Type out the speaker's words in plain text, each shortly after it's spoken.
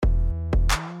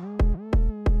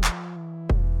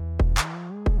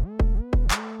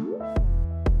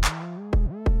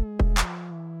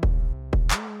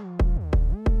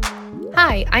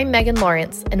Hi, I'm Megan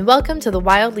Lawrence, and welcome to the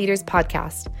Wild Leaders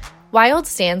Podcast. WILD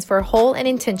stands for Whole and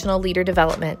Intentional Leader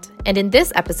Development, and in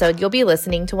this episode, you'll be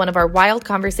listening to one of our WILD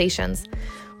Conversations.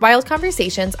 WILD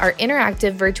Conversations are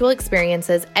interactive virtual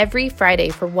experiences every Friday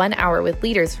for 1 hour with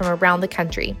leaders from around the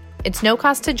country. It's no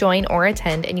cost to join or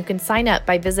attend, and you can sign up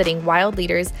by visiting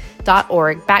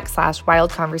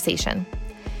wildleaders.org/wildconversation.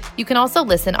 You can also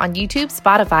listen on YouTube,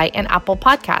 Spotify, and Apple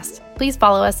Podcasts. Please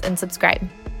follow us and subscribe.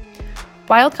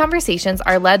 WILD Conversations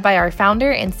are led by our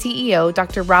founder and CEO,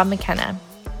 Dr. Rob McKenna.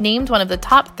 Named one of the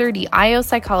top 30 IO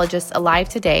psychologists alive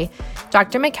today,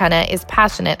 Dr. McKenna is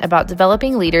passionate about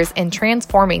developing leaders and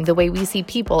transforming the way we see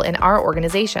people in our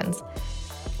organizations.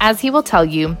 As he will tell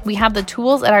you, we have the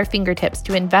tools at our fingertips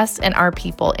to invest in our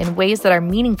people in ways that are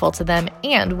meaningful to them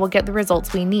and will get the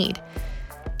results we need.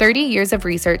 30 years of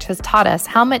research has taught us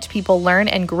how much people learn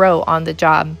and grow on the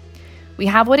job. We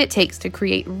have what it takes to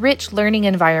create rich learning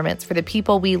environments for the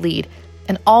people we lead,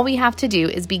 and all we have to do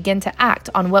is begin to act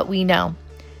on what we know.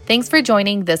 Thanks for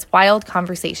joining this wild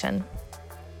conversation.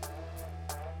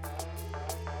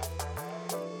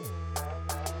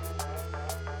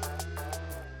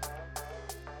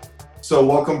 So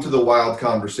welcome to the Wild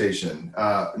Conversation.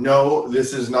 No,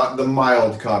 this is not the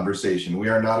mild conversation. We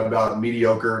are not about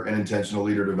mediocre and intentional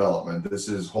leader development. This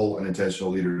is whole and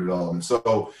intentional leader development.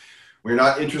 So we're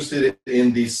not interested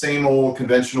in the same old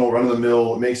conventional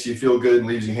run-of-the-mill, makes you feel good and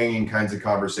leaves you hanging kinds of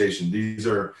conversation.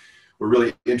 We're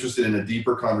really interested in a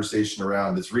deeper conversation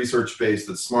around this research-based,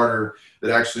 that's smarter, that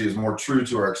actually is more true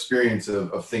to our experience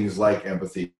of things like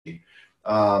empathy.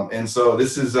 And so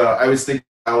this is, I always think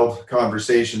wild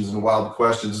conversations and wild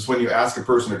questions is when you ask a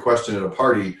person a question at a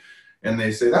party and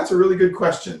they say, that's a really good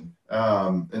question.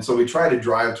 And so we try to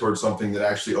drive towards something that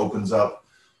actually opens up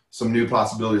some new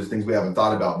possibilities, things we haven't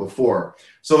thought about before.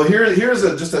 So here's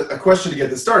just a question to get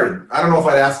this started. I don't know if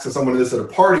I'd ask someone this at a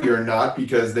party or not,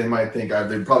 because they might think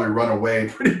they'd probably run away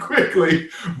pretty quickly,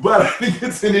 but I think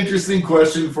it's an interesting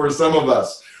question for some of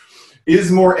us. Is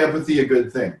more empathy a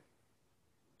good thing?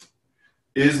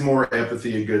 Is more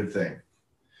empathy a good thing?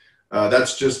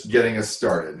 That's just getting us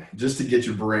started, just to get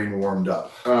your brain warmed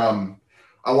up.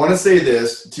 I want to say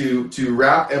this to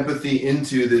wrap empathy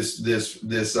into this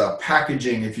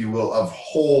packaging, if you will, of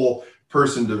whole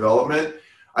person development.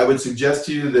 I would suggest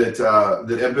to you that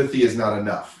empathy is not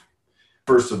enough,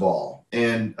 first of all,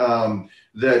 and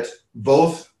that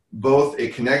both a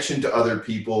connection to other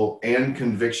people and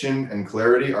conviction and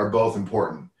clarity are both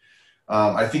important.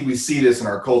 I think we see this in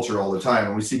our culture all the time,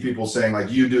 and we see people saying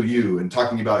like, you do you, and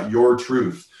talking about your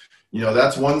truth. You know,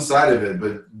 that's one side of it,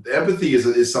 but empathy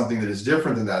is something that is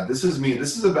different than that. This is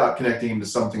about connecting to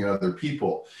something in other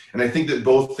people. And I think that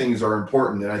both things are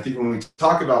important. And I think when we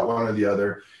talk about one or the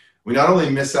other, we not only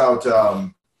miss out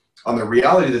on the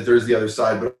reality that there's the other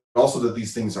side, but also that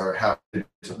these things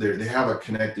they have a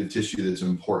connective tissue that's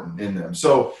important in them.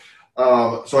 So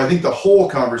I think the whole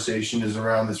conversation is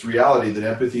around this reality that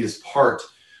empathy is part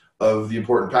of the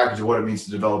important package of what it means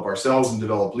to develop ourselves and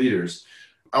develop leaders.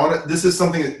 This is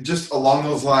something that just along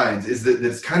those lines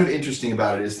that's kind of interesting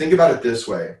about it is, think about it this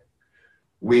way.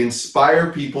 We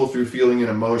inspire people through feeling and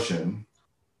emotion,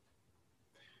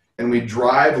 and we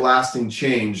drive lasting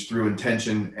change through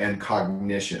intention and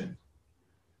cognition.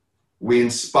 We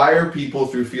inspire people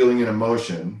through feeling and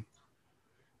emotion,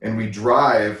 and we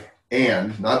drive,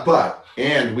 and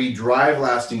we drive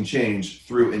lasting change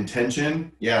through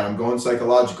intention. Yeah, I'm going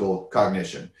psychological,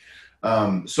 cognition.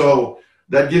 So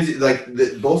that gives you,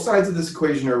 both sides of this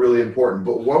equation are really important.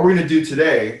 But what we're going to do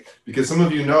today, because some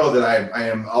of you know that I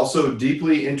am also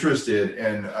deeply interested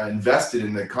and invested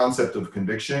in the concept of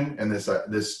conviction and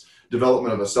this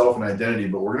development of a self and identity,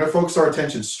 but we're going to focus our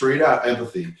attention straight at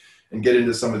empathy and get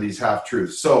into some of these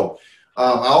half-truths. So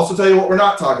I'll also tell you what we're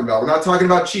not talking about. We're not talking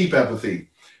about cheap empathy.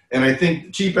 And I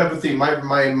think cheap empathy,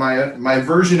 my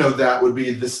version of that would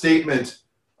be the statement,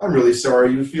 I'm really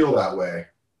sorry you feel that way.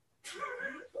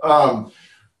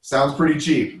 Sounds pretty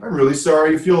cheap. I'm really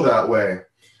sorry you feel that way.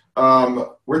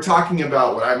 We're talking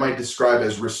about what I might describe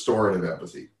as restorative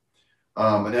empathy.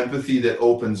 An empathy that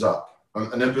opens up.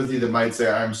 An empathy that might say,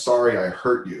 I'm sorry I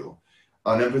hurt you.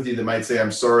 An empathy that might say,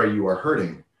 I'm sorry you are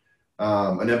hurting.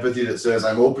 An empathy that says,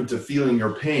 I'm open to feeling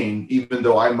your pain, even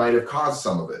though I might have caused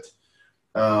some of it.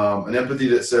 An empathy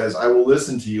that says, I will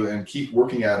listen to you and keep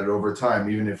working at it over time,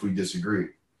 even if we disagree.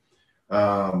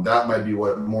 That might be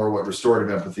what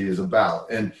restorative empathy is about.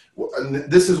 And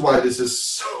this is why this is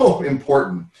so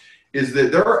important, is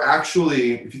that there are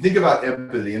actually, if you think about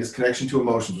empathy and its connection to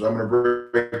emotions, which I'm going to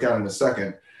break down in a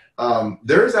second,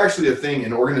 there is actually a thing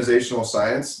in organizational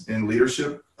science, in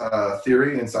leadership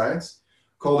theory and science,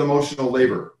 called emotional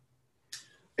labor.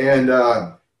 And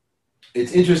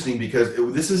it's interesting because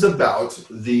this is about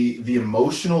the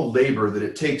emotional labor that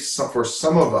it takes for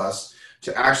some of us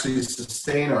to actually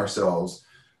sustain ourselves,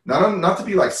 not to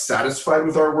be like satisfied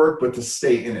with our work, but to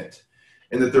stay in it.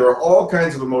 And that there are all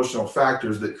kinds of emotional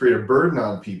factors that create a burden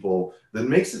on people that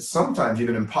makes it sometimes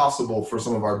even impossible for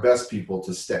some of our best people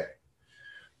to stay.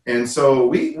 And so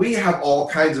we have all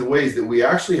kinds of ways that we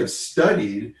actually have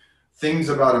studied things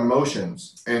about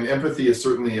emotions, and empathy is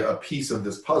certainly a piece of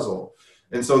this puzzle.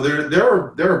 And so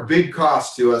there are big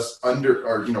costs to us,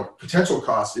 potential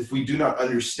costs, if we do not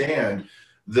understand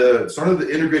the sort of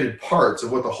the integrated parts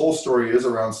of what the whole story is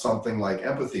around something like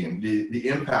empathy and the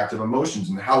impact of emotions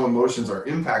and how emotions are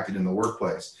impacted in the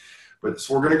workplace. But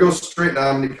so we're going to go straight now.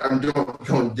 I'm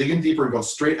going digging deeper and going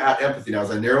straight at empathy now as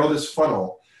I narrow this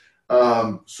funnel.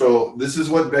 So this is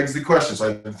what begs the question. So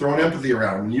I've been throwing empathy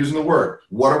around. I'm using the word.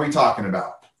 What are we talking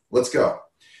about? Let's go.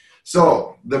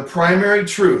 So the primary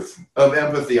truth of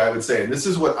empathy, I would say, and this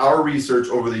is what our research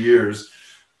over the years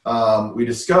we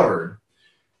discovered,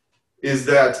 is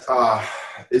that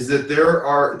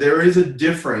there is a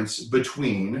difference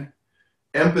between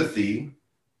empathy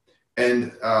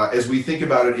and as we think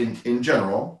about it in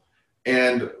general,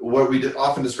 and what we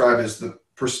often describe as the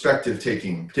perspective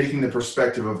taking the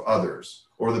perspective of others,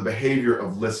 or the behavior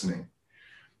of listening.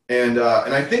 And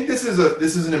I think this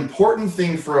is an important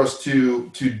thing for us to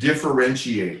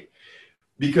differentiate,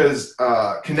 because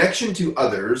connection to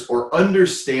others, or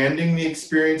understanding the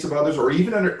experience of others, or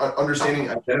even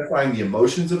identifying the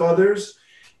emotions of others,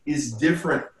 is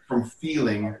different from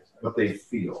feeling what they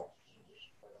feel.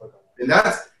 And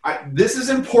this is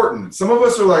important. Some of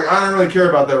us are like, I don't really care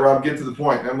about that, Rob, get to the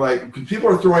point. And I'm like, people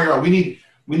are throwing around, we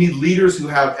need leaders who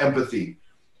have empathy.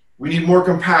 We need more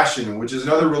compassion, which is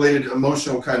another related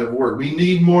emotional kind of word. We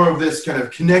need more of this kind of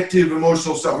connective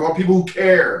emotional stuff. We want people who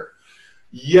care.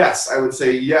 Yes, I would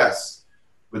say yes,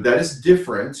 but that is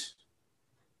different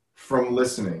from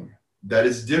listening. That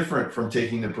is different from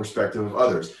taking the perspective of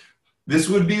others. This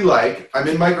would be like, I'm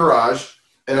in my garage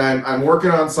and I'm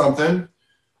working on something,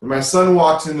 and my son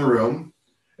walks in the room,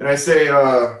 and I say,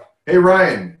 hey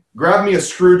Ryan, grab me a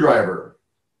screwdriver.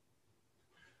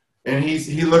 And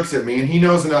he looks at me, and he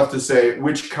knows enough to say,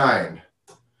 which kind?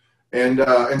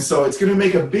 And so it's going to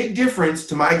make a big difference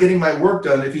to my getting my work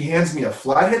done if he hands me a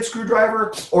flathead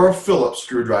screwdriver or a Phillips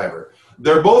screwdriver.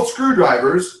 They're both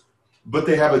screwdrivers, but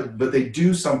they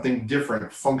do something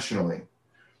different functionally.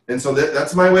 And so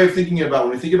that's my way of thinking about,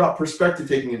 when we think about perspective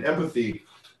taking and empathy,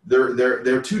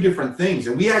 they're two different things.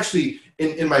 And we actually,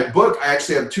 in my book, I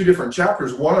actually have two different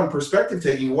chapters, one on perspective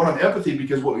taking, one on empathy,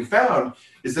 because what we found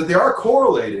is that they are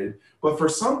correlated, but for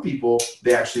some people,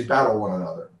 they actually battle one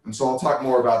another. And so I'll talk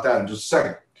more about that in just a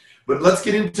second. But let's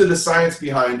get into the science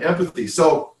behind empathy.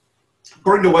 So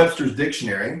according to Webster's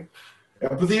dictionary,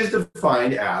 empathy is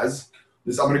defined as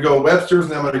this. I'm going to go Webster's,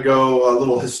 and then I'm going to go a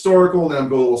little historical, and then I'm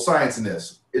going to go a little science in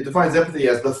this. It defines empathy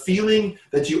as the feeling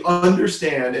that you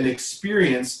understand and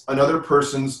experience another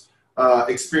person's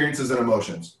experiences and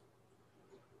emotions.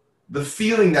 The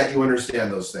feeling that you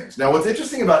understand those things. Now, what's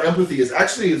interesting about empathy is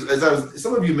actually,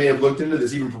 some of you may have looked into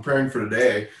this even preparing for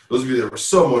today, those of you that were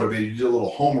so motivated, you did a little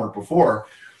homework before.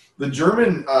 The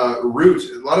German root,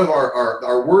 a lot of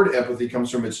our word empathy comes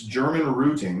from its German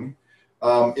rooting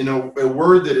in a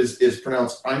word that is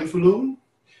pronounced Einfühlung.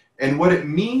 And what it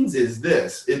means is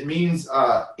this: it means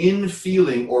in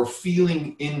feeling or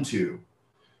feeling into.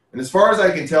 And as far as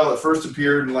I can tell, it first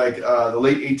appeared in like the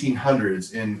late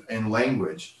 1800s in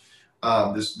language.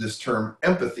 This term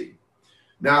empathy.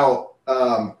 Now,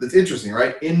 that's interesting,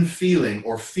 right? In feeling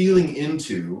or feeling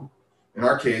into, in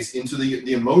our case, into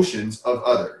the emotions of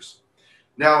others.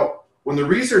 Now, when the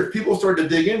research, people start to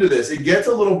dig into this, it gets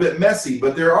a little bit messy,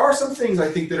 but there are some things I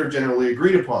think that are generally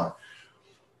agreed upon.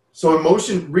 So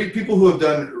people who have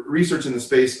done research in the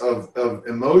space of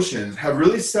emotions have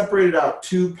really separated out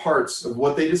two parts of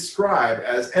what they describe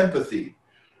as empathy.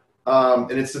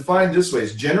 And it's defined this way.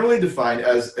 It's generally defined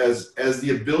as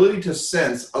the ability to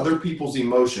sense other people's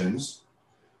emotions.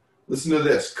 Listen to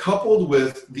this: coupled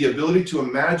with the ability to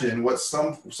imagine what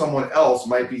someone else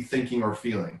might be thinking or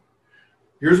feeling.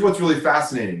 Here's what's really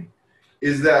fascinating,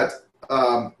 is that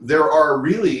there are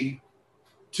really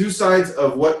two sides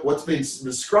of what's being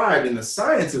described in the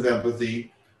science of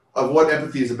empathy, of what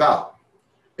empathy is about.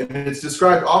 And it's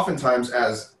described oftentimes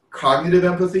as cognitive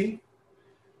empathy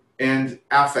and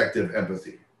affective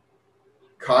empathy.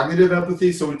 Cognitive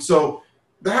empathy. So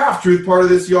the half-truth part of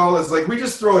this, y'all, is like we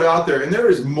just throw it out there, and there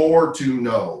is more to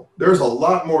know. There's a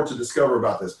lot more to discover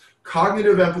about this.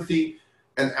 Cognitive empathy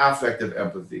and affective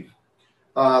empathy.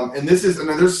 And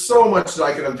there's so much that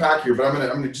I can unpack here, but I'm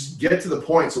gonna just get to the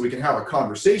point so we can have a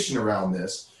conversation around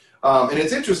this. And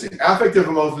it's interesting. Affective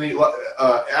empathy,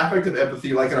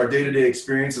 like in our day-to-day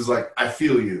experience, is like, I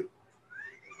feel you,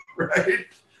 right?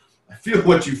 I feel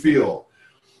what you feel.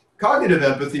 Cognitive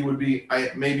empathy would be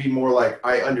maybe more like,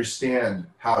 I understand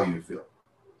how you feel.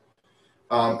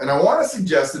 And I want to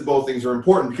suggest that both things are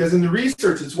important, because in the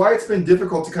research, it's why it's been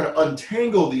difficult to kind of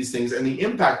untangle these things and the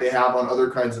impact they have on other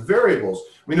kinds of variables.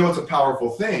 We know it's a powerful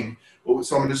thing,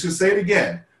 so I'm just going to say it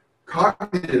again.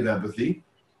 Cognitive empathy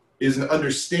is an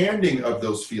understanding of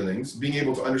those feelings, being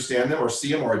able to understand them or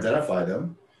see them or identify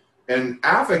them. And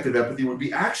affective empathy would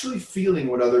be actually feeling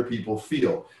what other people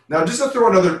feel. Now, just to throw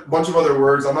another bunch of other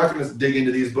words, I'm not going to dig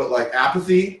into these, but like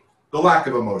apathy, the lack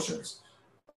of emotions.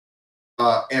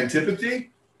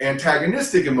 Antipathy,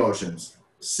 antagonistic emotions.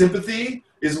 Sympathy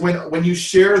is when you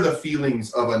share the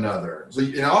feelings of another. So,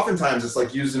 and oftentimes it's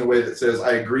like used in a way that says,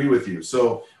 I agree with you.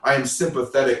 So I am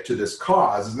sympathetic to this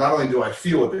cause. It's not only do I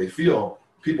feel what they feel,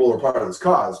 people are part of this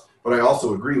cause, but I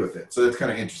also agree with it. So that's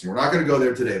kind of interesting. We're not going to go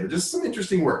there today, but just some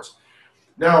interesting words.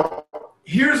 Now,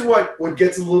 here's what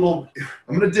gets a little,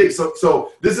 I'm going to dig.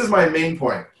 So this is my main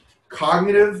point.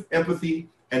 Cognitive empathy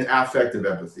and affective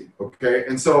empathy, okay?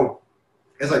 And so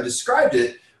as I described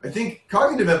it, I think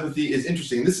cognitive empathy is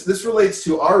interesting. This relates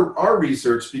to our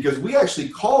research, because we actually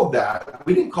called that,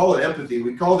 we didn't call it empathy,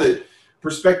 we called it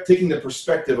taking the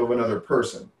perspective of another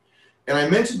person. And I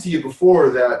mentioned to you before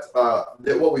that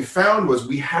that what we found was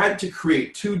we had to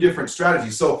create two different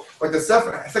strategies. So like the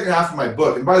second half of my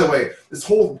book, and by the way,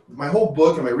 my whole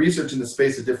book and my research in the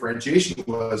space of differentiation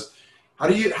was, how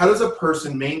does a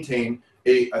person maintain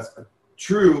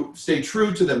stay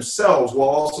true to themselves while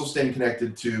also staying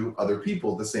connected to other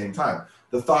people at the same time?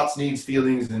 The thoughts, needs,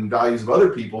 feelings, and values of other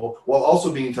people, while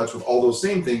also being in touch with all those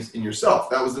same things in yourself.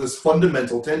 That was this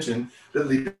fundamental tension that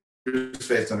leaders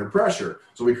faced under pressure.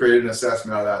 So we created an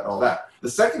assessment out of that and all that. The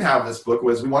second half of this book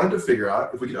was we wanted to figure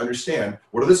out if we could understand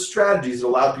what are the strategies that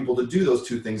allowed people to do those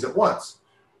two things at once.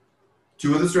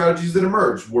 Two of the strategies that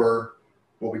emerged were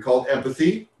what we called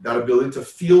empathy, that ability to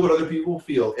feel what other people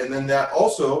feel, and then that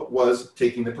also was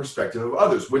taking the perspective of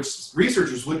others, which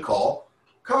researchers would call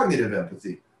cognitive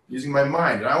empathy, using my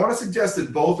mind. And I want to suggest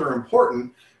that both are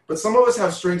important, but some of us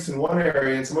have strengths in one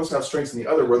area and some of us have strengths in the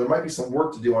other, where there might be some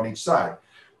work to do on each side.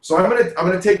 So I'm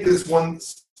gonna take this one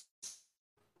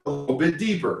a little bit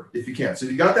deeper, if you can. So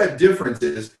if you got that difference,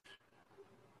 is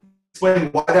explain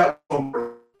why that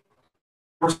for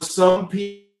some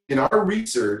people in our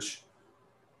research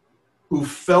who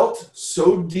felt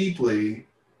so deeply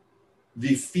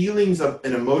the feelings of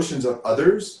and emotions of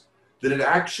others that it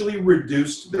actually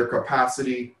reduced their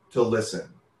capacity to listen.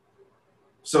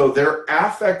 So their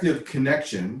affective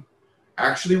connection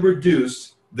actually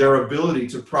reduced their ability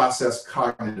to process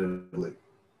cognitively.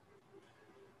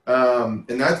 And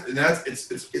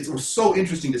it was so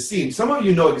interesting to see. And some of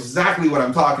you know exactly what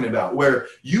I'm talking about, where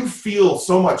you feel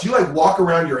so much. You like walk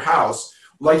around your house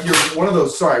like you're one of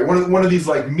those, one of these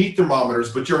like meat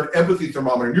thermometers, but you're an empathy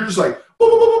thermometer. And you're just like, boom,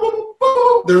 boom, boom, boom, boom,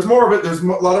 boom. There's more of it. There's a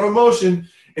lot of emotion.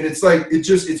 And it's like,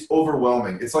 it's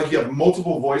overwhelming. It's like you have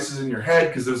multiple voices in your head,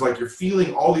 because there's like, you're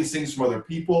feeling all these things from other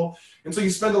people. And so you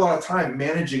spend a lot of time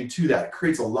managing to that. It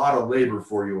creates a lot of labor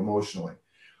for you emotionally.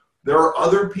 There are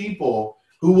other people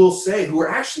who are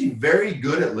actually very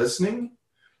good at listening.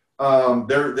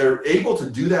 They're able to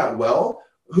do that well,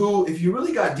 who, if you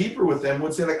really got deeper with them,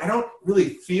 would say, like, I don't really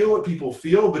feel what people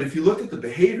feel, but if you look at the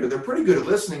behavior, they're pretty good at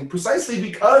listening, precisely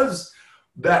because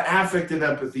that affective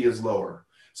empathy is lower.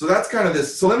 So that's kind of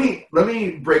this. So let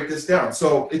me break this down.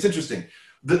 So it's interesting.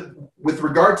 With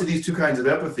regard to these two kinds of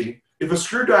empathy, if a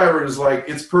screwdriver is like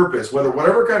its purpose,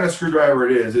 whatever kind of screwdriver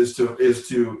it is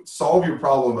to solve your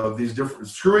problem of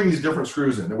screwing these different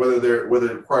screws in, whether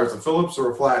it requires a Phillips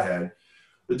or a flathead,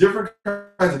 the different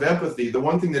kinds of empathy, the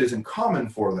one thing that is in common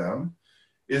for them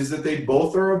is that they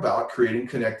both are about creating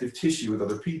connective tissue with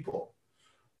other people.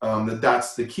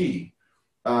 That's the key.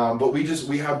 But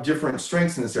we have different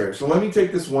strengths in this area. So let me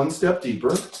take this one step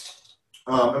deeper.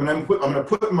 I'm going to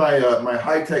put my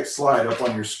high-tech slide up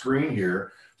on your screen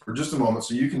here for just a moment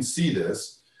so you can see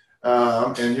this.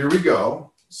 And here we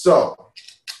go. So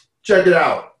check it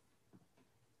out.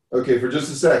 Okay, for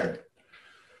just a second.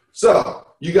 So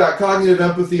you got cognitive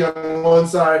empathy on one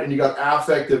side and you got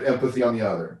affective empathy on the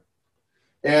other.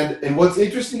 And what's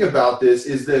interesting about this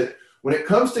is that when it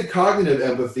comes to cognitive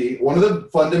empathy, one of the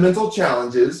fundamental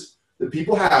challenges that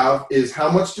people have is, how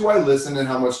much do I listen and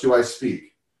how much do I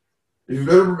speak? If you've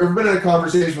ever been in a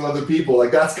conversation with other people,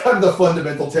 like, that's kind of the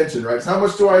fundamental tension, right? So how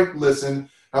much do I listen?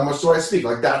 How much do I speak?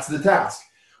 Like, that's the task.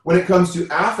 When it comes to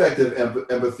affective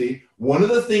empathy, one of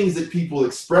the things that people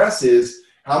express is,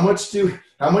 how much do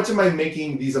How much am I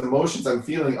making these emotions I'm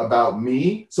feeling about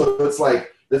me? So it's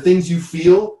like the things you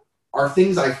feel are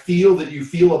things I feel that you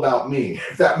feel about me,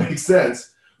 if that makes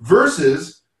sense,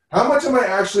 versus how much am I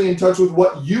actually in touch with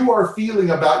what you are feeling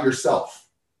about yourself?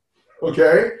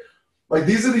 Okay? Like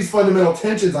these are these fundamental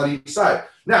tensions on each side.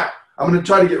 Now, I'm going to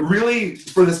try to get really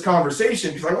for this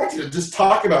conversation because I want you to just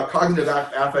talk about cognitive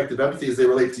affective empathy as they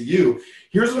relate to you.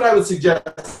 Here's what I would suggest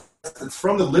that's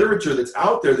from the literature that's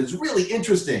out there that's really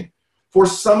interesting. For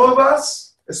some of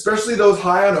us, especially those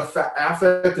high on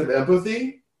affective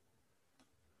empathy,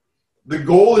 the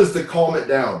goal is to calm it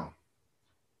down.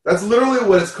 That's literally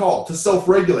what it's called, to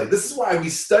self-regulate. This is why we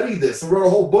study this and wrote a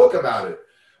whole book about it.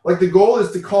 Like the goal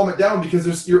is to calm it down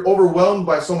because you're overwhelmed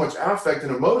by so much affect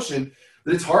and emotion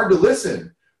that it's hard to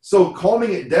listen. So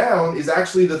calming it down is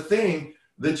actually the thing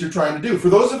that you're trying to do. For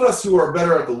those of us who are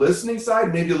better at the listening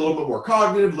side, maybe a little bit more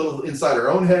cognitive, a little inside our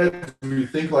own head, we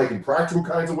think like in practical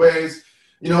kinds of ways,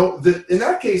 in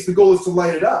that case, the goal is to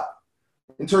light it up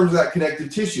in terms of that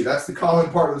connective tissue. That's the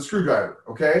common part of the screwdriver,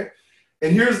 okay?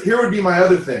 And here would be my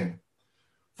other thing.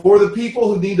 For the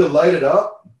people who need to light it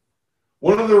up,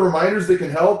 one of the reminders that can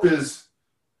help is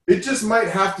it just might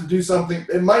have to do something.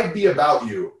 It might be about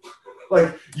you.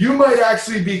 Like you might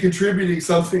actually be contributing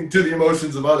something to the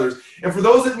emotions of others. And for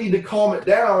those that need to calm it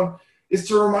down is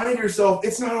to remind yourself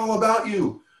it's not all about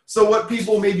you. So what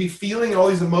people may be feeling, all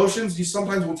these emotions, you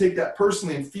sometimes will take that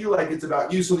personally and feel like it's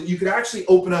about you so that you can actually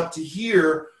open up to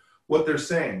hear what they're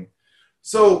saying.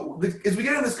 So as we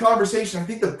get into this conversation, I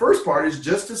think the first part is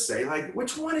just to say, like,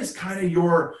 which one is kind of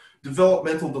your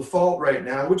developmental default right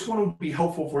now? Which one would be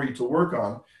helpful for you to work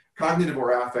on, cognitive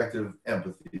or affective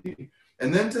empathy?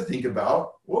 And then to think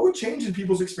about what would change in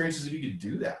people's experiences if you could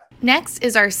do that. Next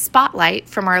is our spotlight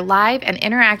from our live and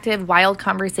interactive Wild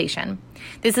Conversation.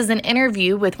 This is an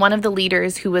interview with one of the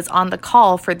leaders who was on the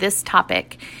call for this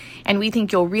topic, and we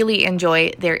think you'll really enjoy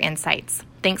their insights.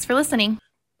 Thanks for listening.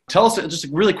 Tell us just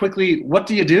really quickly, what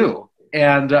do you do?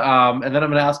 And then I'm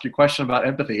going to ask you a question about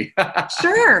empathy.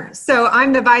 Sure. So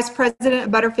I'm the vice president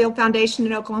of Butterfield Foundation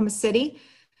in Oklahoma City.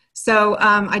 So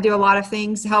I do a lot of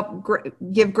things, help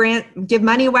give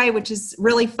money away, which is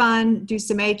really fun, do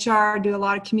some HR, do a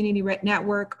lot of community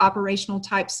network, operational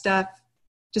type stuff,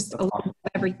 just a little bit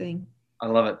of everything. I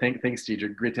love it. Thanks,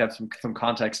 Dierdre. Great to have some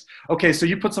context. Okay, so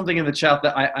you put something in the chat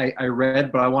that I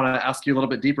read, but I want to ask you a little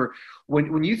bit deeper.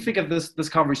 When you think of this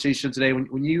conversation today,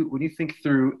 when you think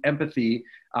through empathy,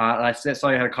 I saw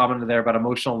you had a comment in there about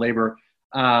emotional labor.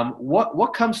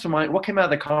 What comes to mind? What came out of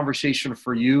the conversation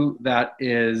for you that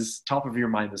is top of your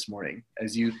mind this morning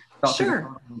as you thought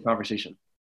through the conversation?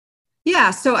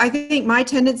 Yeah, so I think my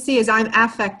tendency is I'm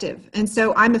affective. And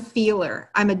so I'm a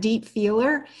feeler. I'm a deep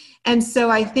feeler. And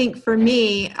so I think for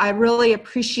me, I really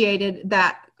appreciated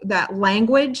that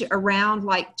language around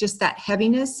like just that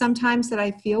heaviness sometimes that I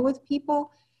feel with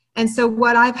people. And so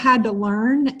what I've had to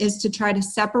learn is to try to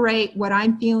separate what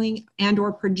I'm feeling and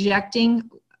or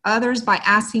projecting others by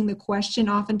asking the question.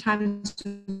 Oftentimes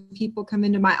when people come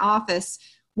into my office,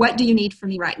 what do you need from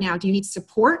me right now? Do you need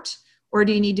support or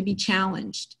do you need to be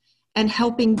challenged? And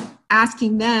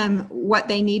asking them what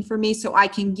they need from me so I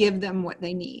can give them what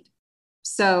they need.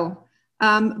 So,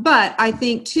 but I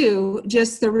think too,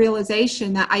 just the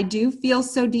realization that I do feel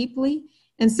so deeply.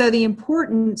 And so the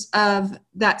importance of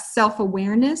that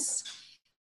self-awareness,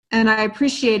 and I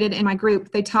appreciated in my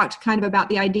group, they talked kind of about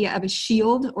the idea of a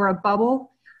shield or a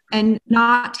bubble and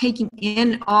not taking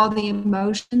in all the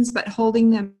emotions, but holding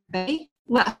them back,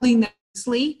 holding them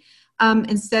loosely.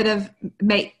 Instead of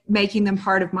making them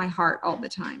part of my heart all the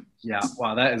time. Yeah,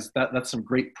 wow, that's some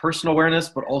great personal awareness,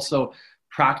 but also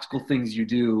practical things you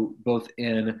do both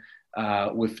in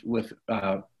with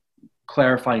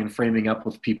clarifying and framing up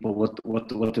with people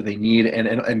what do they need,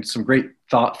 and some great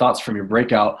thoughts from your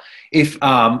breakout. If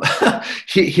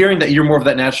hearing that you're more of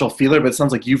that natural feeler, but it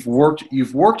sounds like you've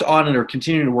worked on it or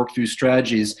continuing to work through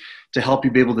strategies to help you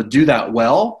be able to do that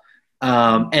well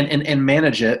and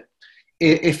manage it.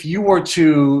 If you were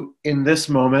to, in this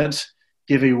moment,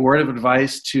 give a word of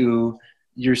advice to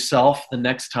yourself the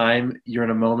next time you're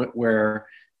in a moment where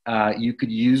you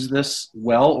could use this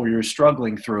well or you're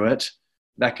struggling through it,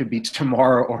 that could be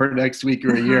tomorrow or next week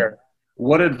or a year,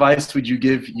 what advice would you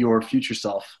give your future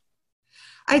self?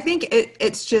 I think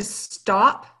it's just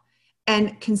stop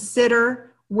and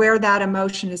consider where that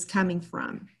emotion is coming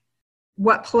from.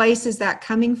 What place is that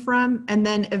coming from? And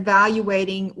then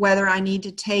evaluating whether I need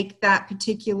to take that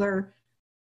particular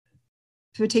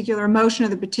emotion or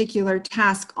the particular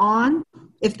task on,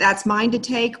 if that's mine to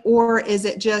take, or is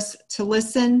it just to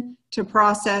listen, to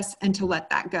process, and to let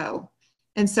that go?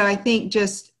 And so I think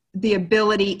just the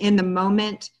ability in the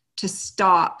moment to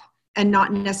stop and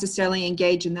not necessarily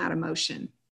engage in that emotion.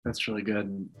 That's really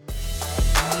good.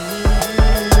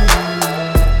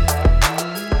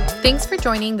 Thanks for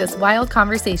joining this wild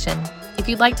conversation. If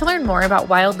you'd like to learn more about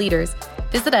Wild Leaders,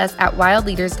 visit us at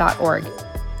wildleaders.org.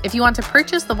 If you want to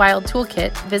purchase the Wild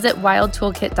Toolkit, visit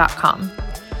wildtoolkit.com.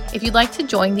 If you'd like to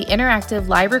join the interactive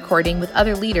live recording with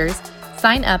other leaders,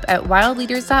 sign up at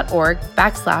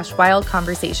wildleaders.org/wild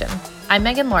conversation. I'm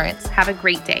Megan Lawrence. Have a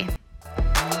great day.